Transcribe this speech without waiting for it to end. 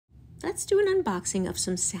let's do an unboxing of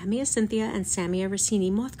some Samia Cynthia and Samia Ricini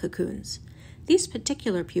moth cocoons. These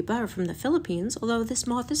particular pupa are from the Philippines, although this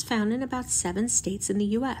moth is found in about 7 states in the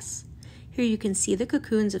U.S. Here you can see the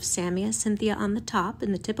cocoons of Samia Cynthia on the top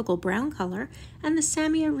in the typical brown color, and the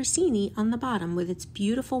Samia Ricini on the bottom with its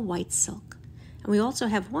beautiful white silk. And we also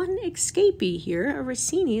have one escapee here, a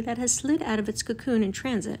Ricini that has slid out of its cocoon in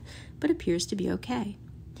transit, but appears to be okay.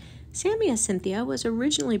 Samia Cynthia was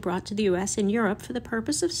originally brought to the U.S. and Europe for the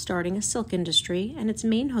purpose of starting a silk industry, and its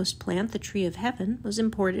main host plant, the Tree of Heaven, was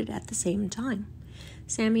imported at the same time.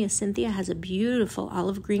 Samia Cynthia has a beautiful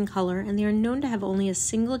olive green color, and they are known to have only a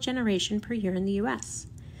single generation per year in the U.S.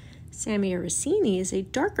 Samia Ricini is a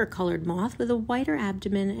darker colored moth with a whiter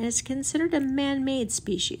abdomen and is considered a man-made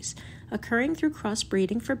species, occurring through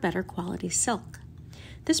crossbreeding for better quality silk.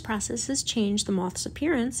 This process has changed the moth's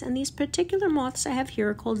appearance, and these particular moths I have here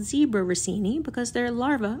are called zebra Ricini because their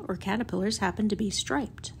larvae, or caterpillars, happen to be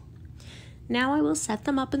striped. Now I will set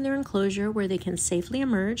them up in their enclosure where they can safely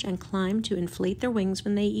emerge and climb to inflate their wings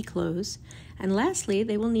when they eclose. And lastly,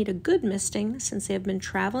 they will need a good misting since they have been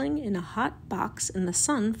traveling in a hot box in the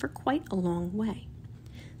sun for quite a long way.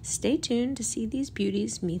 Stay tuned to see these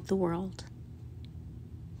beauties meet the world.